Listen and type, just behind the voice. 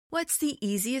What's the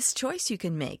easiest choice you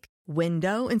can make?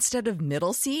 Window instead of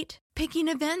middle seat? Picking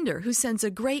a vendor who sends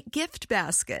a great gift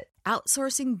basket?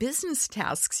 Outsourcing business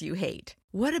tasks you hate?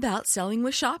 What about selling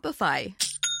with Shopify?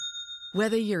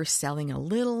 Whether you're selling a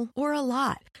little or a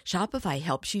lot, Shopify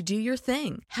helps you do your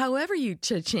thing, however you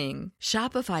cha-ching.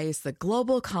 Shopify is the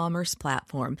global commerce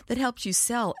platform that helps you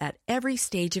sell at every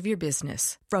stage of your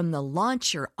business. From the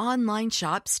launch your online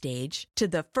shop stage to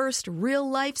the first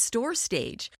real-life store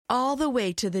stage, all the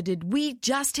way to the did we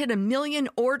just hit a million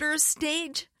orders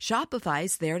stage.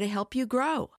 Shopify's there to help you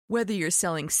grow. Whether you're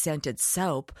selling scented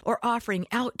soap or offering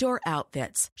outdoor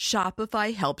outfits,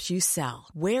 Shopify helps you sell.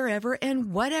 Wherever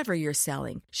and whatever you're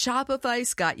selling,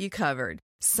 Shopify's got you covered.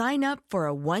 Sign up for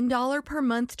a $1 per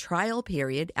month trial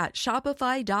period at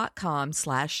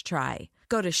shopify.com/try.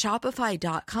 Go to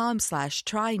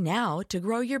shopify.com/try now to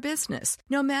grow your business,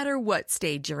 no matter what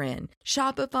stage you're in.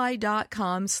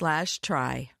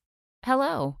 Shopify.com/try.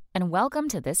 Hello, and welcome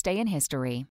to This Day in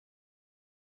History.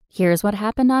 Here's what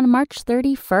happened on March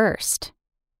 31st.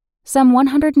 Some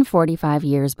 145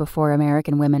 years before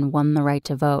American women won the right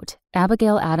to vote,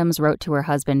 Abigail Adams wrote to her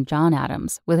husband John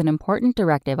Adams with an important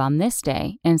directive on this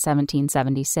day in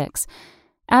 1776.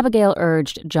 Abigail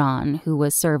urged John, who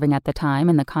was serving at the time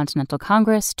in the Continental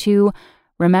Congress, to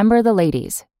remember the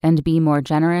ladies and be more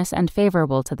generous and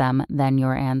favorable to them than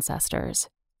your ancestors.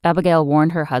 Abigail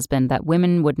warned her husband that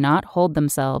women would not hold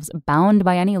themselves bound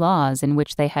by any laws in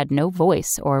which they had no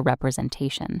voice or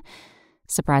representation.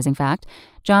 Surprising fact,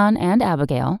 John and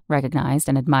Abigail, recognized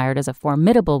and admired as a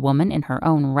formidable woman in her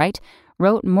own right,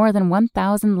 wrote more than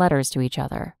 1,000 letters to each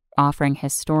other, offering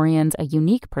historians a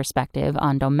unique perspective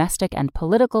on domestic and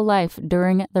political life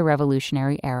during the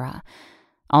Revolutionary era.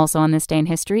 Also on this day in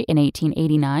history, in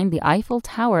 1889, the Eiffel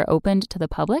Tower opened to the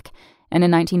public, and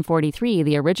in 1943,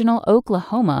 the original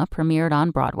Oklahoma premiered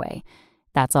on Broadway.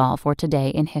 That's all for today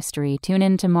in history. Tune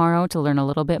in tomorrow to learn a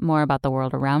little bit more about the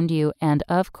world around you, and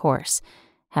of course,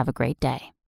 have a great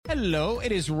day. Hello,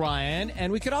 it is Ryan,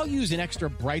 and we could all use an extra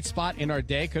bright spot in our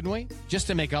day, couldn't we? Just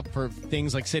to make up for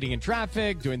things like sitting in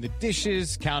traffic, doing the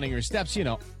dishes, counting your steps,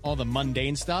 all the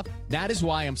mundane stuff. That is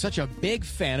why I'm such a big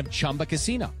fan of Chumba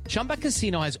Casino. Chumba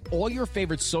Casino has all your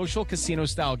favorite social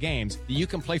casino-style games that you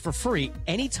can play for free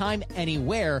anytime,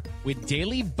 anywhere with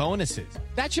daily bonuses.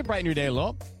 That should brighten your day a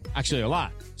little. Actually, a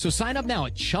lot. So sign up now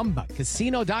at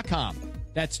ChumbaCasino.com.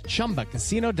 That's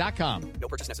ChumbaCasino.com. No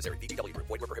purchase necessary. VGW Group.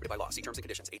 Void where prohibited by law. See terms and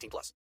conditions. 18+.